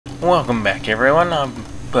Welcome back, everyone. I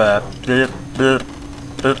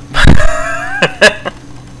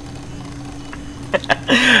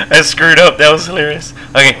screwed up. That was hilarious.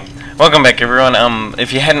 Okay, welcome back, everyone.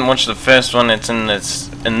 If you hadn't watched the first one, it's in this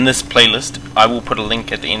playlist. I will put a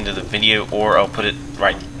link at the end of the video, or I'll put it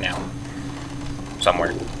right now,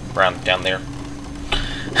 somewhere around down there.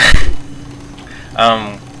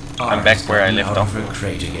 I'm back where I left off.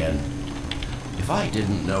 Crate again. If I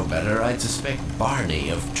didn't know better, I'd suspect Barney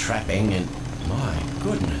of trapping and... My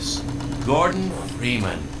goodness. Gordon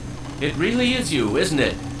Freeman. It really is you, isn't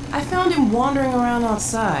it? I found him wandering around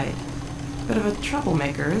outside. Bit of a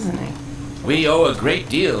troublemaker, isn't he? We owe a great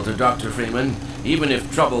deal to Dr. Freeman, even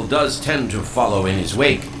if trouble does tend to follow in his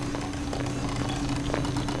wake.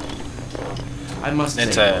 I must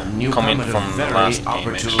It's say, a you comment come at from a the very last game,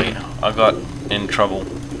 opportune... actually. I got in trouble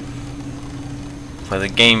for the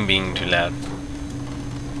game being too loud.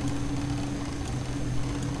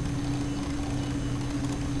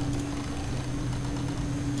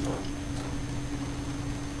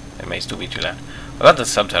 It may still be too loud. I got the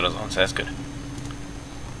subtitles on, so that's good.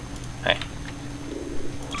 Hey.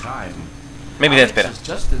 Time. Maybe that's better.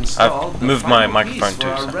 Just installed I've moved my microphone too.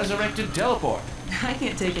 our So. resurrected teleport. I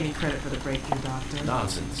can't take any credit for the breakthrough, Doctor.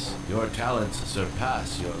 Nonsense. Your talents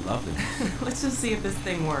surpass your loveliness. Let's just see if this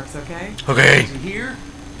thing works, okay? Okay. Is it here?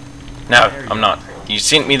 No, I'm not. You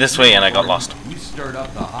sent me this way and I got lost. You stirred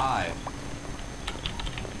up the hive.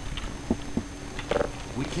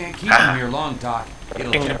 We can't keep him here long, Doc.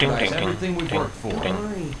 It'll Ding, ding, jeopardize ding, everything we've ding, worked for. ding. Don't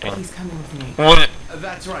worry, Ding. he's coming with me. What?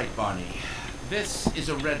 That's right, Barney. This is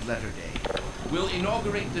a red letter day. We'll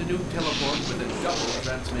inaugurate the new teleport with a double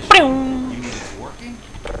transmission. You mean it's working?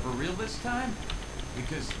 For real this time?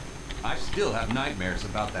 Because I still have nightmares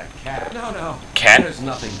about that cat. No. Cat? There's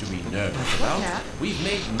nothing to be nervous What about. cat? We've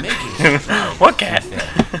made major strides. What cat? since then.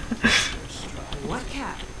 What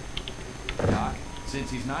cat? Doc, since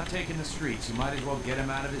he's not taking the streets, you might as well get him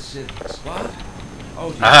out of his cities. What?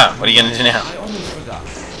 Oh, Aha, what are you gonna do now? I almost forgot.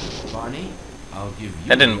 Barney, I'll give you...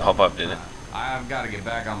 That didn't pop up, did it? I've got to get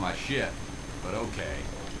back on my ship, but okay.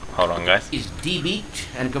 Hold on, guys. Is debeaked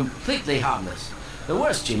and completely harmless. The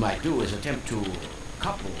worst you might do is attempt to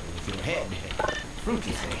couple with your head.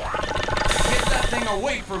 Fruity thing. Get that thing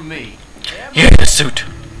away from me! Yeah, the suit.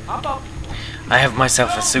 Hop up. I have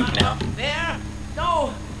myself a suit now. There.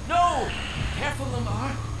 No. Careful,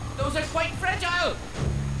 Lamar. Those are quite fragile.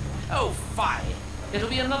 Oh, fine. It'll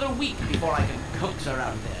be another week before I can coax her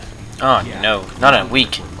out of there. Oh no, not a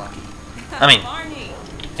week. Lucky. I mean, Barney,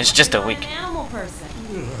 it's just a you're week. an animal person.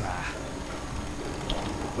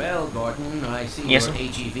 Well, Gordon, I see Yes, your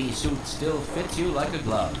sir. HEV suit still fits you like a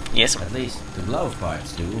glove. Yes, sir. At least the glove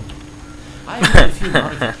parts do. I've made a few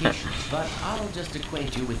modifications, but I'll just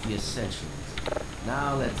acquaint you with the essentials.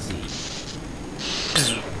 Now, let's see.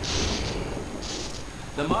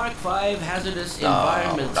 The Mark V hazardous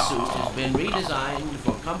environment suit has been redesigned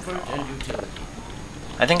for comfort and utility.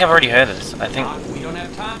 I think I've already heard of this. I think. Doc, we don't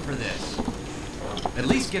have time for this. At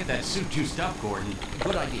least get that suit juiced up, Gordon.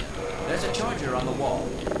 Good idea. There's a charger on the wall.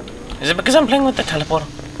 Is it because I'm playing with the teleporter?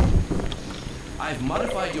 I've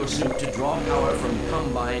modified your suit to draw power from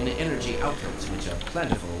combine energy outlets, which are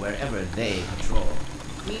plentiful wherever they patrol.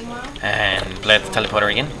 Meanwhile, And play with the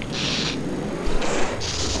teleporter again.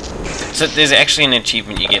 So there's actually an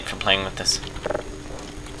achievement you get for playing with this.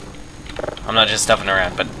 I'm not just stuffing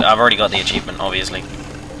around, but I've already got the achievement, obviously.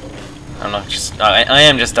 I'm not just... I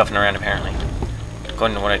am just stuffing around, apparently.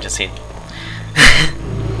 According to what I just said.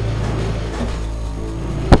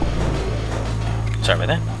 Sorry about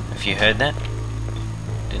that. If you heard that.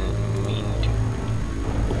 Didn't mean to.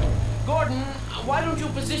 Gordon, why don't you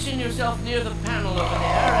position yourself near the panel over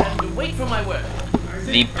there and wait for my word?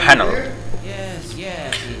 The panel. Yes,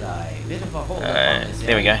 Eli. Bit of a hold up on this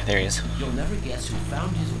There we go. area. There he is. You'll never guess who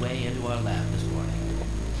found his way into our lab this morning.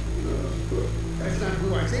 That's not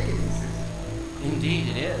who I think it is. Indeed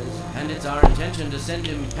it is, and it's our intention to send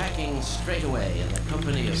him packing straight away in the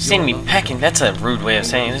company of Send me your packing. That's a rude way of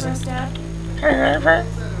saying it, isn't first, Dad? it?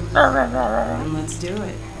 Then let's do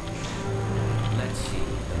it. Let's see.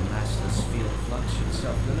 The massless field flux should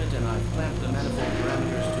self-limit, and I've clamped the manifold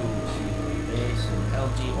parameters to base and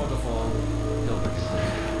LT orbifold Hilbert.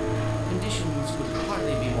 Conditions could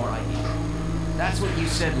hardly be more ideal. That's what you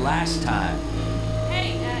said last time.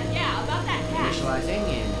 Hey, yeah, about that cat. Initializing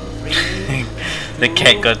in 3, The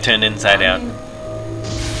cat got turned inside out.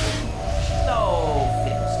 No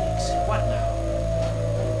fiddlesticks. What now?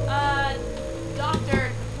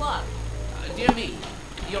 Dr. Plug. Dear me,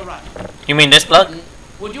 you're right. You mean this plug?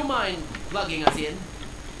 Would you mind plugging us in?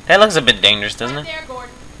 That looks a bit dangerous, doesn't Right it? there,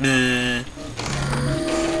 Gordon. Bleh.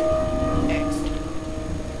 Excellent.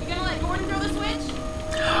 You gonna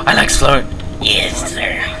I like slow. Yes,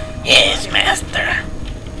 sir. Yes, master.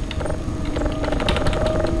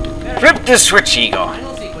 Flip the switch, Eagle.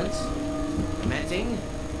 Final sequence. Commencing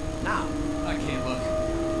now. I can't look.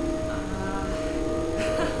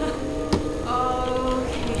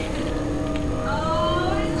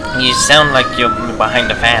 You sound like you're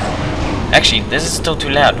behind a fan. Actually, this is still too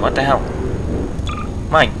loud. What the hell?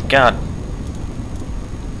 My god.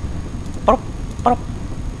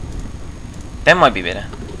 That might be better.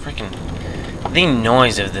 Freaking the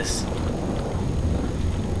noise of this.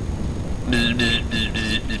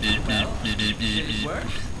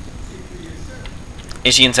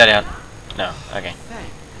 Is she inside out? No. Okay. Thank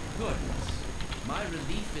goodness. My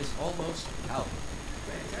relief is almost out.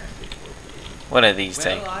 What are these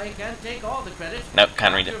saying? Well, I can't take all the credit. Nope,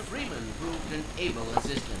 can't read it. Dr. Freeman proved an able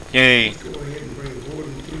assistant. Yay. Go ahead and bring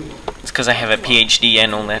Gordon through. It's because I have a PhD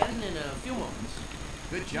and all that. In a few moments.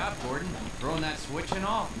 Good job, Gordon. Throwing that switch and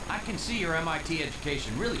all. I can see your MIT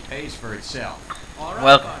education really pays for itself. All right,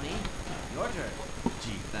 Well- Barney. Your turn.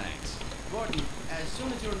 Gee, thanks. Gordon, as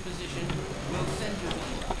soon as you're in position, we'll send you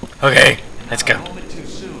the Okay, And let's not go. a moment too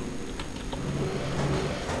soon.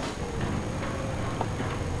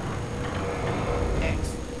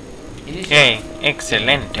 Excellent. Initiate. Yay,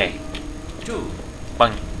 excelente. 2.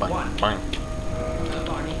 Bang, bang, bang.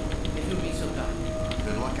 Barney, if you'll be so kind.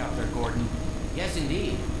 Good luck out there, Gordon. Yes,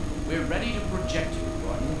 indeed. We're ready to project you,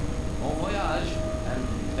 Gordon. Bon voyage,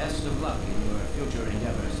 and best of luck in your future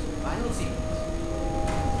endeavors. Final sequence.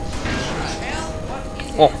 Hell, what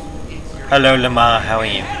is Oh. it? It's your Hello, Lamar. How are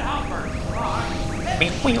you?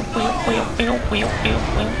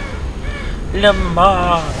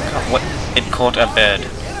 Lamar. What? It caught a bird.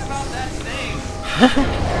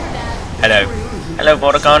 Hello. Hello,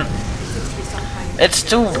 Bordercon. It's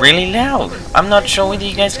still really loud. I'm not sure whether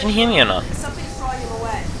you guys can hear me or not.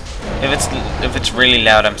 If it's really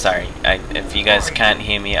loud, I'm sorry. If you guys can't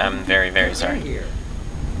hear me, I'm very, very sorry.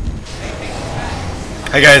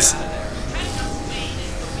 Hi guys.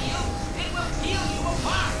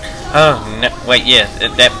 Oh no! Wait, yeah,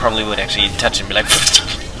 that probably would actually touch and be like.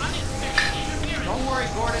 Don't worry,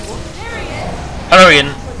 Gordon. Hello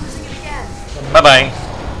again. Bye bye.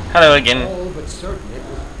 Hello again. All but certain it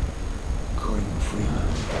was Gordon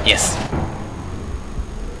Freeman. Yes.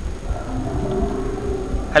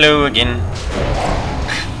 Hello again.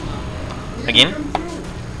 Again?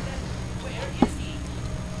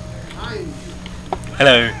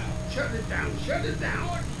 Hello. Shut it down, shut it down.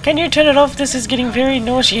 Can you turn it off? This is getting very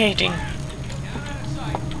nauseating.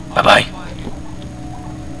 Bye bye.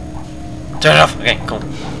 Turn it off. Okay, cool.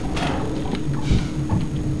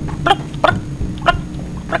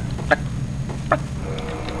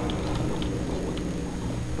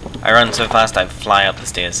 I run so fast I fly up the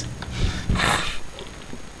stairs.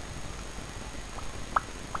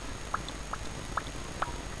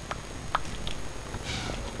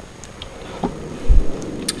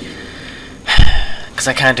 Because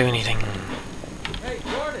I can't do anything. Hey,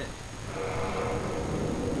 Gordon.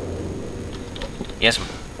 Yes.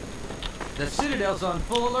 The Citadel's on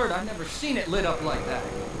full alert. I've never seen it lit up like that.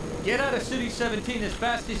 Get out of City 17 as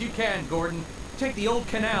fast as you can, Gordon. Take the old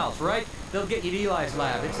canals, right? They'll get you to Eli's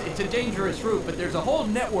lab. It's a dangerous route, but there's a whole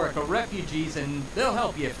network of refugees, and they'll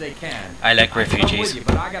help you if they can. I like I'm with refugees. you,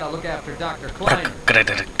 but I gotta look after Dr. Kleiner.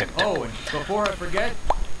 Oh, and before I forget,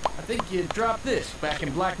 I think you dropped this back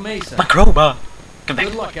in Black Mesa. My crowbar. Come Good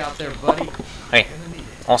back. luck out there, buddy. Hey, Gonna need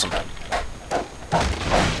it. awesome.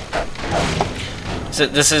 So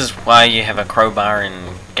this is why you have a crowbar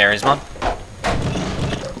in Gary's mod,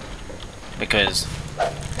 because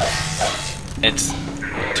it's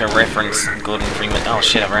to reference Gordon Freeman. Oh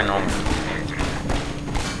shit! I ran wrong.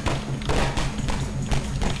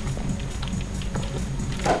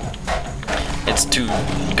 It's to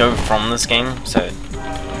go from this game, so.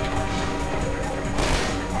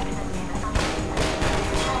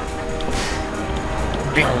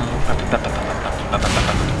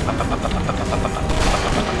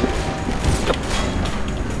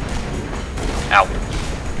 Ow.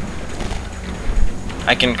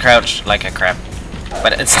 I can crouch like a crap,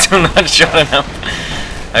 but it's still not short enough.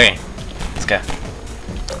 Okay, let's go.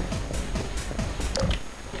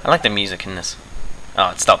 I like the music in this.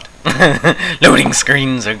 Oh, it stopped. Loading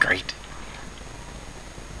screens are great.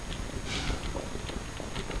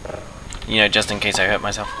 You know, just in case I hurt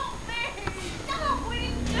myself.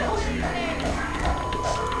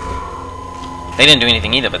 They didn't do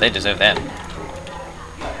anything either, but they deserve that.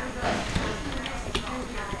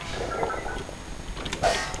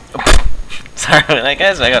 Sorry, like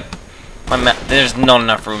guys, I got my there's not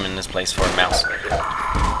enough room in this place for a mouse.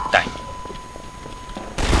 Die.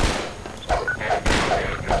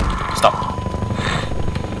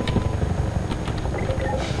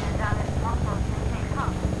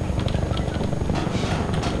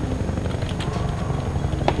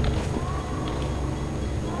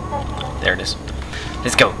 There it is.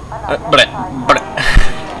 Let's go.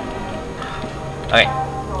 Okay.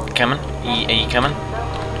 Coming? Are you coming?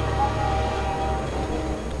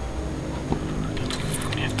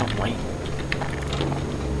 I have to wait.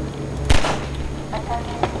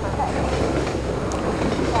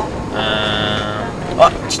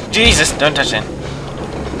 Oh, Jesus! Don't touch that.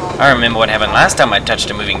 I remember what happened last time I touched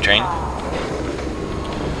a moving train.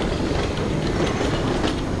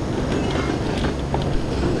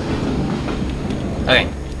 Okay,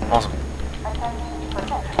 awesome.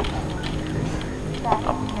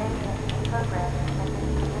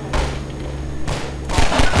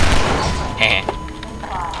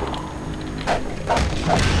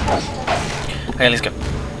 Okay, let's go.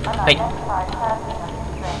 Hey.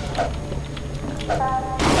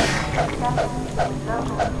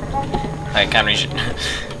 I can't reach it.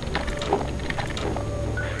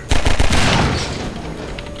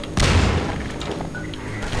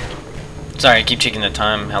 Sorry, I keep checking the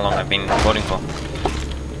time, how long I've been recording for.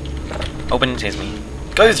 Open, says me.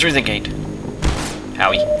 Go through the gate.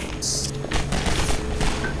 Howie.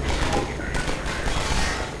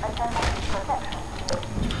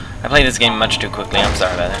 I played this game much too quickly, I'm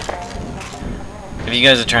sorry about that. If you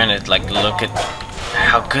guys are trying to like look at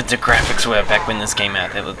how good the graphics were back when this came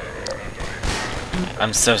out,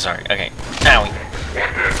 I'm so sorry. Okay. Howie.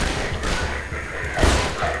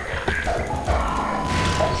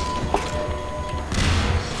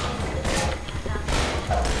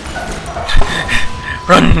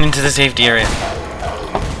 Run into the safety area.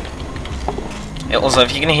 Also,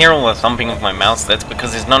 if you can hear all the thumping of my mouse, that's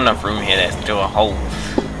because there's not enough room here to do a whole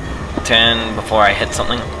turn before I hit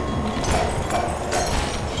something.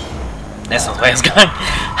 That's not the way it's going.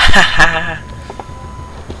 Haha.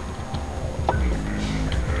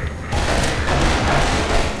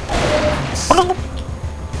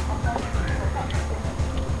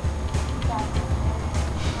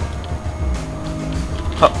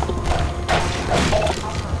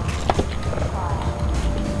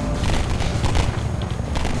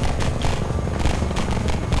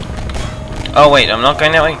 Oh wait, I'm not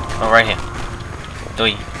going that way? Oh, right here.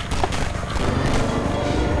 Doi.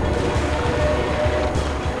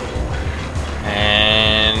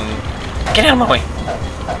 And... get out of my way!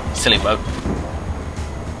 Silly bug.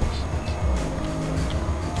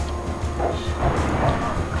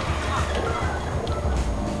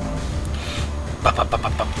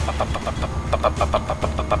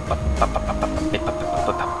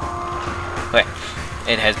 Okay.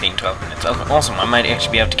 It has been 12 minutes. Okay, awesome, I might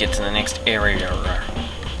actually be able to get to the next area.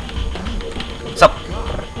 Sup?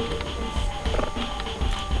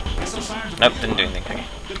 Nope, didn't do anything. Okay.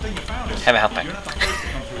 Have a health pack.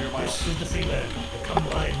 This is the feeling.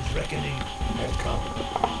 Combine's reckoning has come.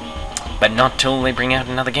 But not till they bring out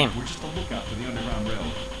another game. We're just a lookout for the Underground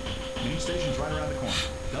Railroad. Main station's right around the corner.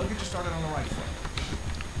 They'll get you started on the right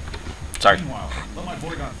foot. Sorry. Meanwhile, let my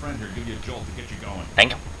bodyguard friend here give you a jolt to get you going.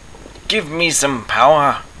 Thank you. Give me some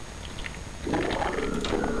power.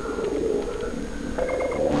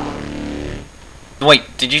 Wait,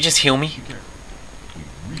 did you just heal me? Be careful.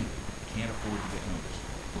 We really can't afford to get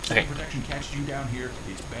noticed. Okay. Protection catches you down here.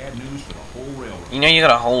 It's bad news for the whole railroad. You know you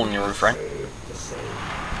got a hole in your roof, right?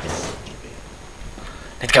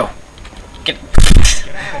 Let's go. Get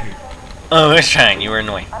Get out of here. Oh, I was trying. You were in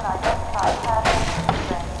the way.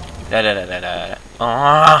 Da da da da da.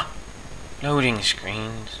 Ah, loading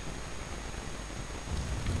screens.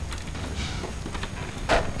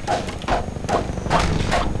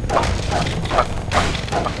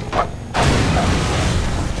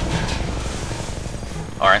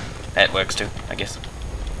 Alright, that works too, I guess.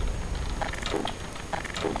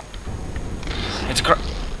 It's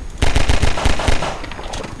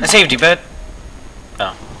a safety bird.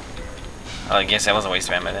 Oh. Oh, I guess that was a waste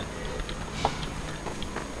of ammo then.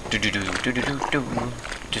 Do do do do do do do do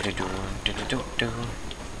do do do do do.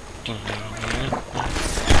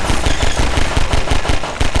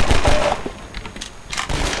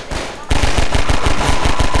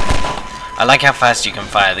 I like how fast you can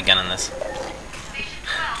fire the gun in this.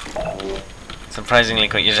 Surprisingly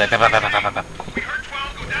quick. You're just like, pop, pop, pop, pop, pop.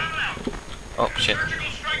 Oh shit.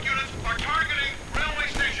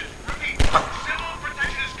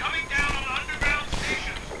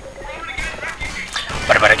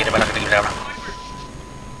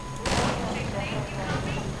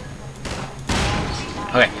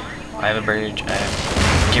 Okay, I have a bridge. I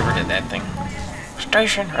have to get rid of that thing.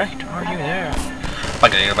 Station, right? Are you there?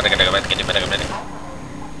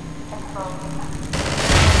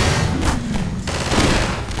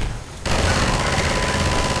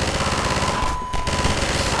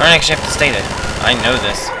 I don't actually have to stay there. I know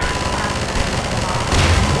this.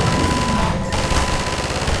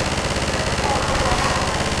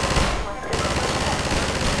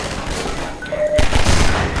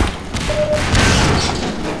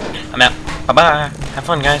 Bye-bye. Have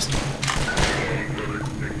fun, guys.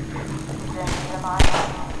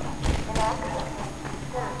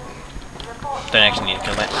 Don't actually need to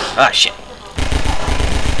kill that. Ah, shit.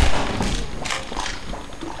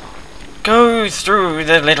 Go through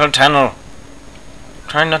the little tunnel.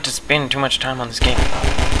 Try not to spend too much time on this game.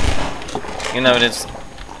 You know it is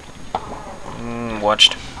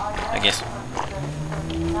watched, I guess.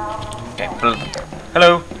 Okay.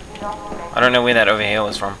 Hello. I don't know where that overhaul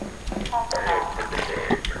is from.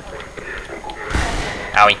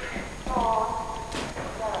 Owie.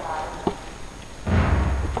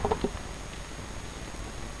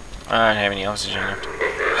 I don't have any oxygen left.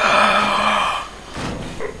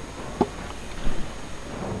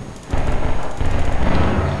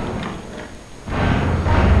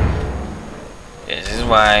 This is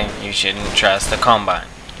why you shouldn't trust the Combine.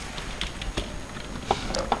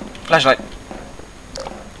 Flashlight.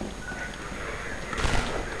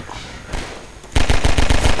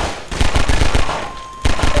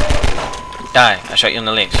 Die. I shot you in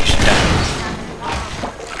the legs. You should die.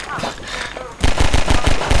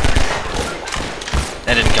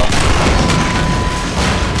 That didn't kill him.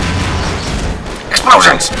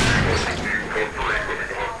 Explosions!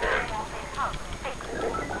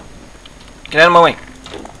 Get out of my way.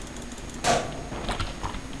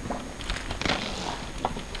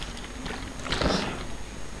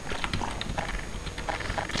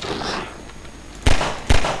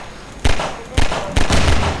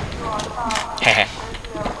 Hehe.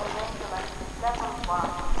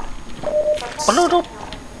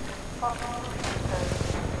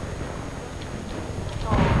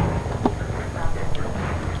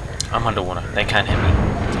 I'm underwater. They can't hit me.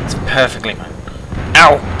 It's perfectly fine.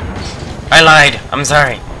 Ow! I lied. I'm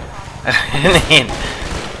sorry. In the end.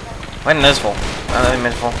 Why didn't those fall? Oh, they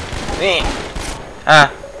meant to fall. Ah.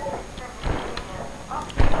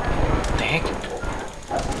 What the heck?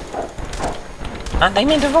 Aren't they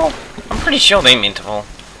meant to fall? I'm pretty sure they meant to fall.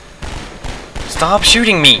 Stop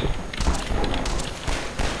shooting me!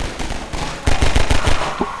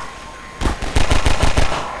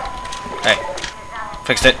 Hey.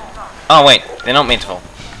 Fixed it. Oh wait, they're not meant to fall.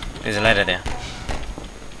 There's a ladder there.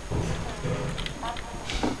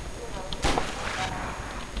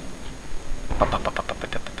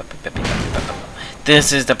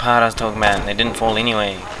 This is the part I was talking about. They didn't fall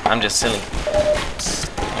anyway. I'm just silly.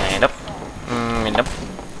 And up. And up.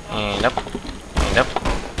 And up. And up.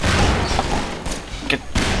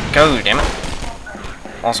 Go, damn it.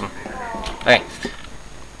 Awesome. Okay.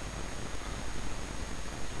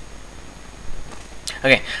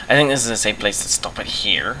 Okay, I think this is a safe place to stop it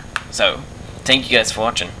here. So, thank you guys for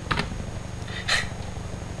watching.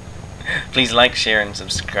 Please like, share, and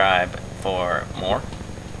subscribe for more.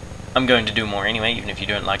 I'm going to do more anyway, even if you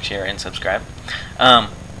don't like, share, and subscribe. Did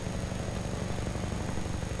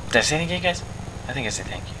I say thank you, guys? I think I said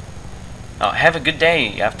thank you. Oh, have a good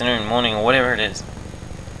day, afternoon, morning, or whatever it is.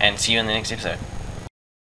 And see you in the next episode.